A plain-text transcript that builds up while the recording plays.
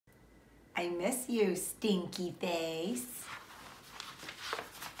I miss you, Stinky Face.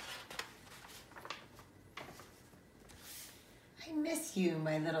 I miss you,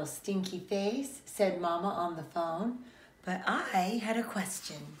 my little Stinky Face, said Mama on the phone, but I had a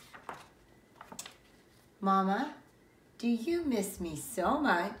question. Mama, do you miss me so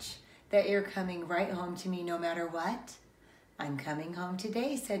much that you're coming right home to me no matter what? I'm coming home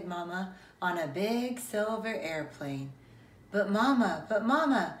today, said Mama, on a big silver airplane. But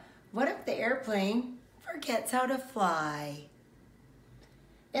Mama, what if the airplane forgets how to fly?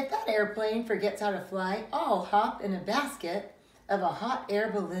 If that airplane forgets how to fly, I'll hop in a basket of a hot air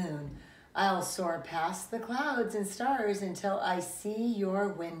balloon. I'll soar past the clouds and stars until I see your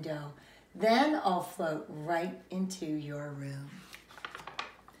window. Then I'll float right into your room.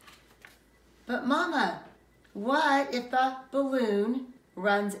 But Mama, what if the balloon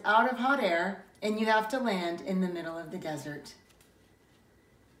runs out of hot air and you have to land in the middle of the desert?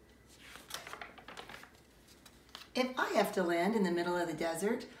 If I have to land in the middle of the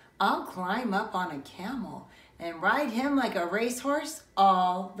desert, I'll climb up on a camel and ride him like a racehorse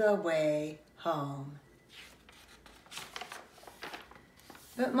all the way home.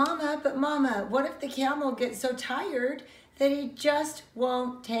 But Mama, what if the camel gets so tired that he just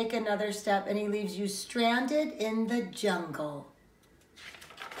won't take another step and he leaves you stranded in the jungle?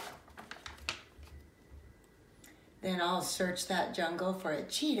 Then I'll search that jungle for a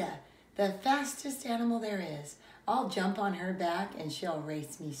cheetah, the fastest animal there is. I'll jump on her back and she'll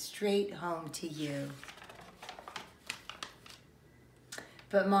race me straight home to you.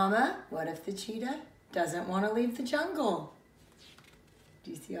 But Mama, what if the cheetah doesn't want to leave the jungle? Do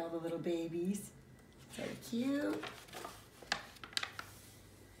you see all the little babies? So cute.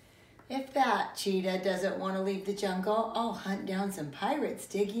 If that cheetah doesn't want to leave the jungle, I'll hunt down some pirates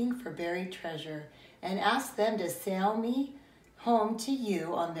digging for buried treasure and ask them to sail me home to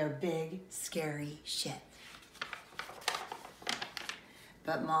you on their big, scary ship.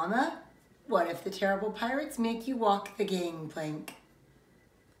 But Mama, what if the terrible pirates make you walk the gangplank?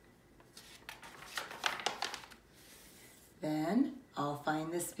 Then I'll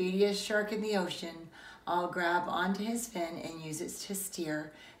find the speediest shark in the ocean. I'll grab onto his fin and use it to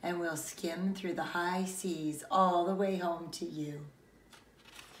steer, and we'll skim through the high seas all the way home to you.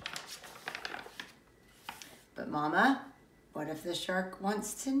 But Mama, what if the shark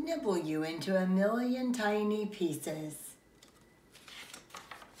wants to nibble you into a million tiny pieces?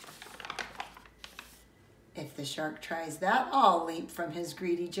 If the shark tries that, I'll leap from his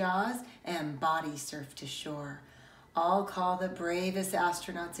greedy jaws and body surf to shore. I'll call the bravest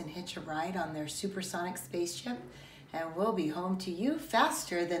astronauts and hitch a ride on their supersonic spaceship, and we'll be home to you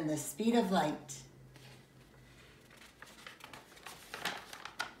faster than the speed of light.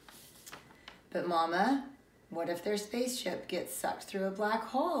 But Mama, what if their spaceship gets sucked through a black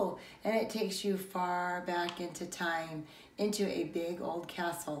hole and it takes you far back into time, into a big old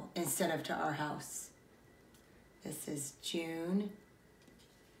castle instead of to our house? This is June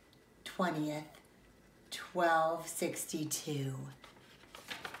 20th, 1262.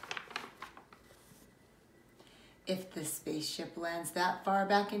 If the spaceship lands that far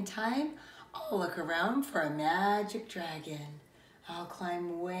back in time, I'll look around for a magic dragon. I'll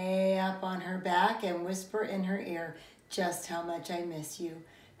climb way up on her back and whisper in her ear just how much I miss you.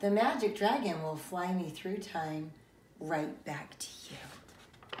 The magic dragon will fly me through time right back to you.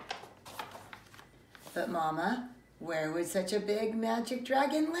 But Mama, where would such a big magic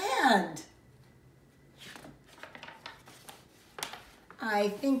dragon land? I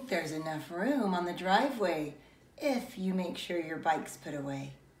think there's enough room on the driveway if you make sure your bike's put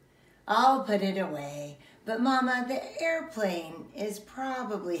away. I'll put it away. But Mama, the airplane is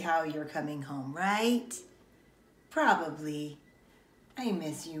probably how you're coming home, right? Probably. I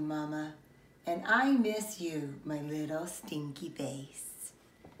miss you, Mama. And I miss you, my little Stinky Face.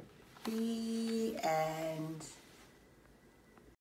 The end.